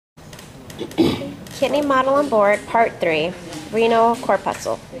Kidney model on board, part 3, renal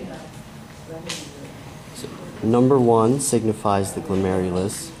corpuscle. Number 1 signifies the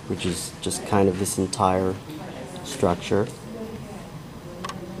glomerulus, which is just kind of this entire structure.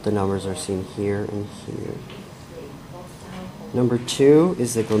 The numbers are seen here and here. Number 2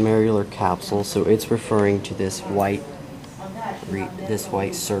 is the glomerular capsule, so it's referring to this white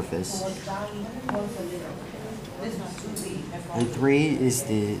surface. And 3 is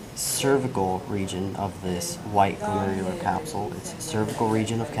the cervical region of this white glomerular capsule. It's the cervical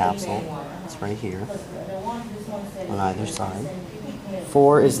region of capsule. It's right here on either side.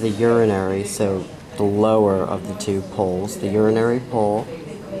 4 is the urinary, so the lower of the two poles. The urinary pole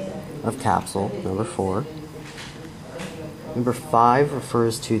of capsule, number 4. Number 5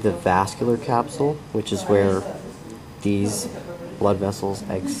 refers to the vascular capsule, which is where these blood vessels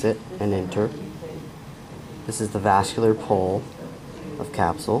exit and enter. This is the vascular pole of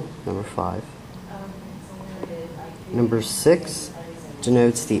capsule, number 5. Number 6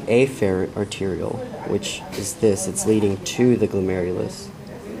 denotes the afferent arteriole, which is this. It's leading to the glomerulus.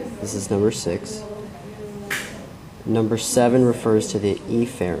 This is number 6. Number 7 refers to the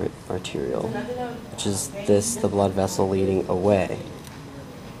efferent arteriole, which is this, the blood vessel leading away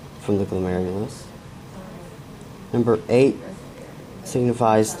from the glomerulus. Number 8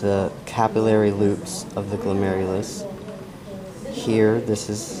 signifies the capillary loops of the glomerulus. Here, this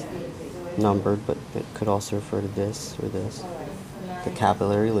is numbered, but it could also refer to this or this, the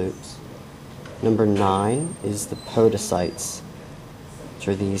capillary loops. Number 9 is the podocytes, which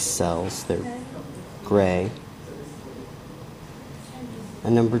are these cells. They're gray.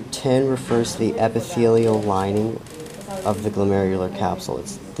 And number 10 refers to the epithelial lining of the glomerular capsule.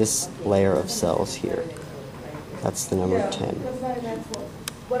 It's this layer of cells here. That's the number 10.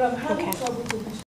 Okay.